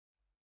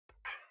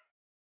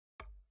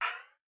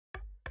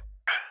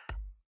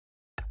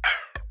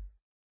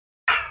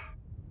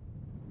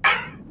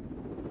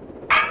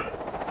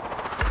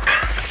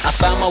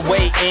found my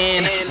way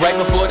in right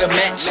before the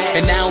match,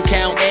 and I don't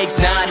count eggs,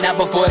 nah, not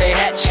before they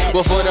hatch.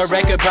 Well, for the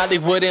record, probably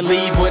wouldn't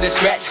leave with a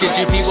scratch, cause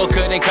you people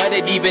couldn't cut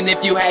it even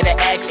if you had an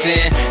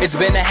accent. It's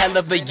been a hell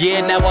of a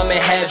year, now I'm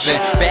in heaven.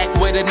 Back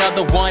with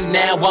another one,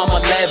 now I'm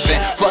 11.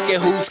 Fuck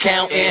it, who's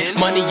counting?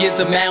 Money is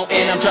a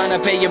mountain. I'm trying to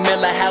pay a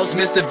Miller House,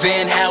 Mr.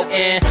 Van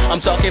Houten. I'm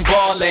talking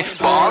ballin',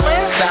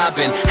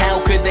 sobbing. How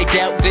could they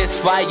doubt this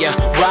fire?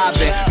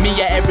 Robbing me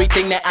at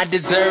everything that I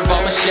deserve.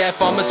 I'm a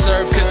chef, I'm a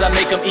serve, cause I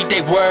make them eat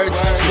their words.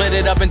 Split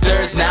it up in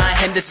thirds, now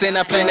Henderson,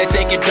 I plan to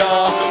take it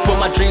all. Put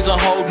my dreams on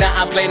hold, now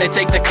I plan to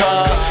take the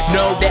car.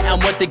 Know that I'm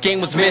what the game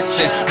was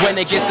missing. When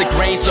it gets the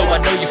grain, so I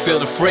know you feel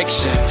the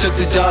friction. Took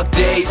the dark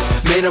days,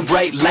 made them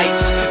bright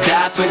lights.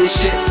 Died for the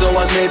shit, so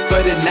I live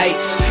for the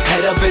nights.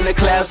 Head up in the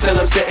clouds till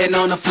I'm sitting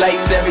on the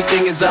flights.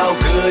 Everything is all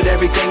good,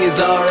 everything is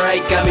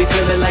alright. Got me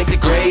feeling like the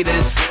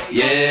greatest,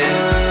 yeah.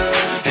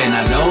 And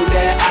I know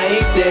that I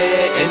ain't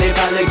there, and they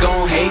probably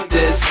gon' hate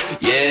this,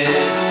 yeah.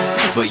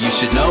 But you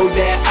should know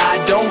that I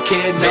don't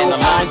care, no,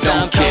 I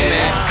don't care.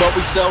 But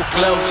we so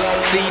close,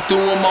 see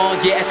through them all,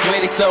 yeah, I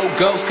swear they so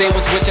ghost. They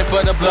was wishing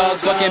for the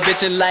blogs, fucking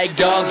bitching like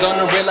dogs. On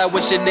the real, I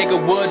wish a nigga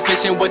would,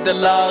 fishing with the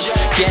logs.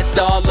 Against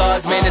all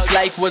laws, man, this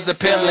life was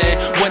appealing.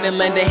 Wouldn't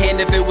lend a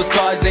hand if it was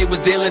cars they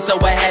was dealing, so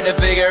I had to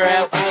figure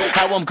out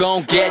how I'm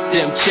gon' get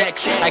them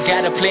checks. I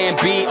got a plan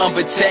B,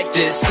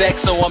 unprotected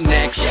sex, so I'm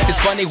next. It's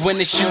funny when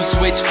the shoes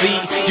switch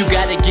feet, you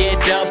gotta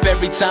get up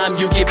every time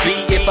you get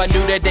beat. If I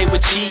knew that they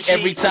would cheat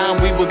every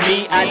time we would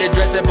meet, I'd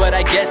address it, but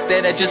I guess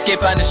that I just can't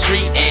find the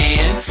street.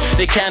 And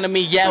they counted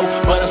me out,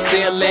 but I'm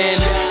still in,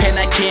 and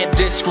I can't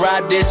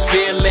describe this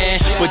feeling.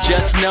 But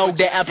just know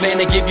that I plan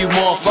to give you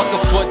more. Fuck a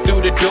foot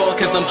through the door,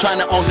 cause I'm trying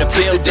to own the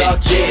building. The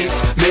dark days,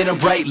 made them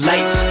bright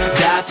lights.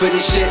 Die for the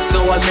shit, so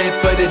I live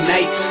for the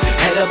nights.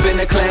 Head up in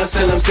the clouds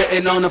till I'm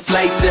sitting on the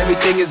flights.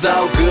 Everything is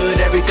all good,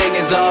 everything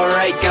is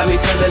alright. Got me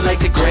feeling like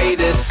the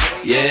greatest,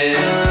 yeah.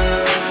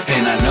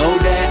 And I know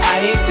that I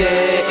ain't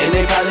there, and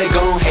they probably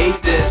gon'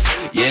 hate this,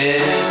 yeah.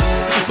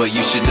 But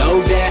you should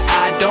know that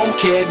I don't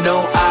care,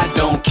 no, I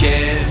don't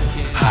care.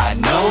 I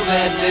know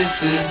that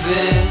this is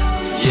it,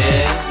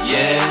 yeah,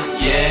 yeah,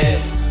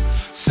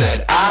 yeah.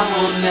 Said I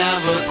will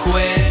never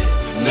quit,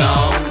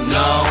 no,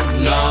 no,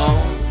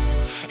 no.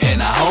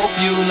 And I hope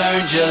you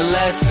learned your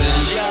lesson,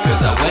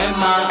 cause I went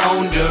my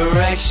own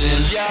direction,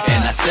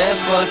 and I said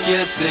fuck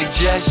your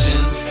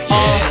suggestions,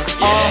 yeah.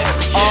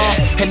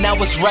 And I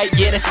was right,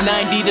 yeah, that's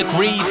 90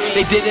 degrees.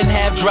 They didn't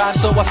have drive,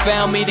 so I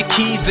found me the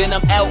keys, and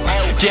I'm out,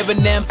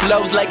 giving them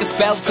flows like a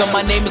spout. So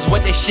my name is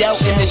what they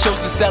shout, and the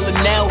shows are selling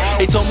out.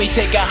 They told me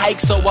take a hike,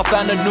 so I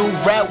found a new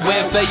route.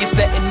 When failure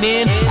setting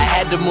in, I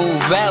had to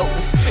move out,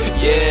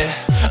 yeah,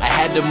 I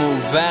had to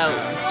move out,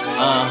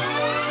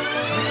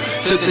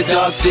 Took the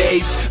dark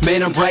days,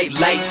 made them bright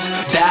lights.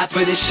 Died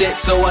for the shit,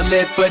 so I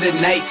live for the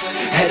nights.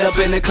 Head up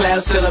in the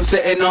clouds till I'm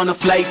sitting on the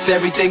flights.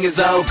 Everything is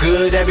all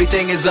good,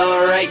 everything is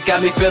alright.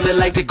 Got me feeling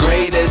like the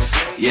greatest,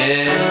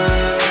 yeah.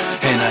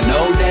 And I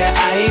know that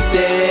I ain't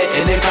there,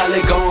 and they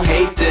probably gon'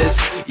 hate this,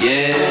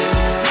 yeah.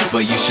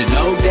 But you should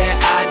know that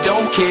I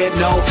don't care,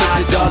 no,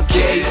 I the dark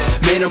days,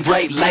 made them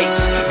bright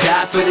lights.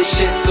 Died for the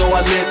shit, so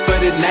I live for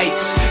the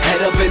nights.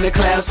 Head up in the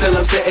clouds till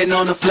I'm sitting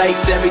on the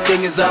flights.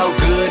 Everything is all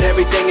good,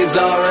 everything is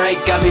alright.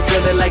 Got me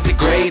feeling like the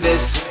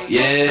greatest,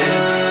 yeah.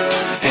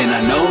 And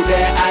I know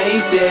that I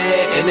ain't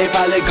there, and they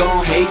probably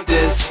gon' hate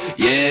this,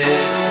 yeah.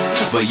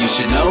 But you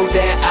should know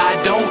that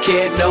I don't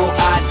care, no,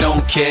 I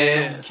don't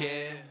care.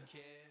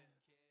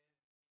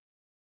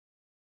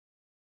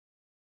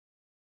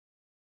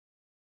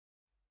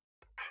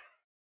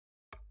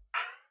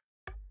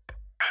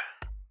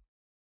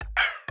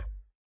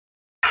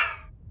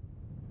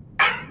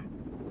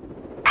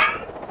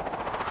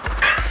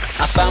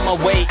 I found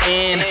my way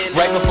in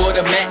right before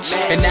the match,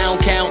 and I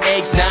don't count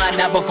eggs, nah,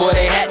 not before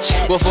they hatch.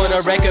 Well, for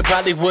the record,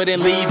 probably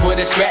wouldn't leave with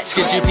a scratch,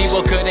 cause you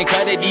people couldn't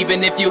cut it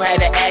even if you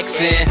had an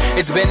accent.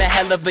 It's been a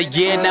hell of a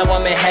year, now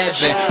I'm in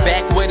heaven.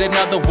 Back with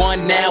another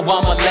one, now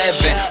I'm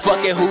 11.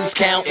 Fuck it, who's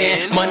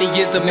counting? Money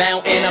is a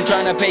mountain. I'm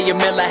trying to pay a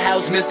Miller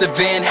House, Mr.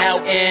 Van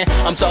Houten.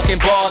 I'm talking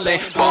ballin',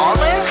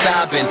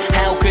 sobbing.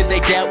 How could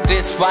they doubt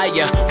this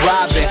fire?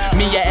 Robbing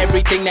me at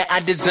everything that I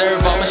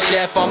deserve. I'm a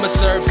chef, I'm a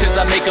serve, cause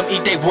I make them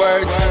eat their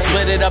words.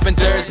 Split it up in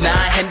thirds, now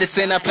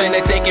Henderson, I plan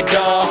to take it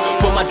all.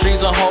 Put my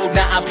dreams on hold,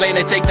 now I plan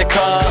to take the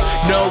car.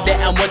 Know that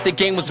I'm what the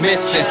game was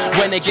missing.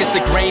 When it gets the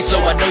grain, so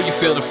I know you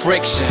feel the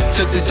friction.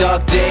 Took the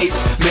dark days,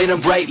 made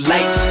them bright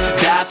lights.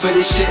 Died for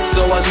the shit,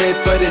 so I live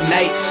for the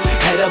nights.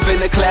 Head up in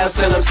the clouds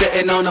till I'm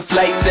sitting on the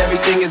flights.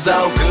 Everything is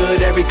all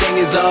good, everything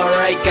is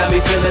alright. Got me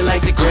feeling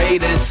like the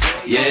greatest,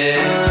 yeah.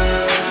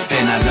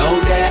 And I know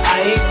that I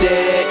ain't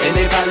there, and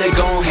they probably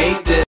gon' hate this.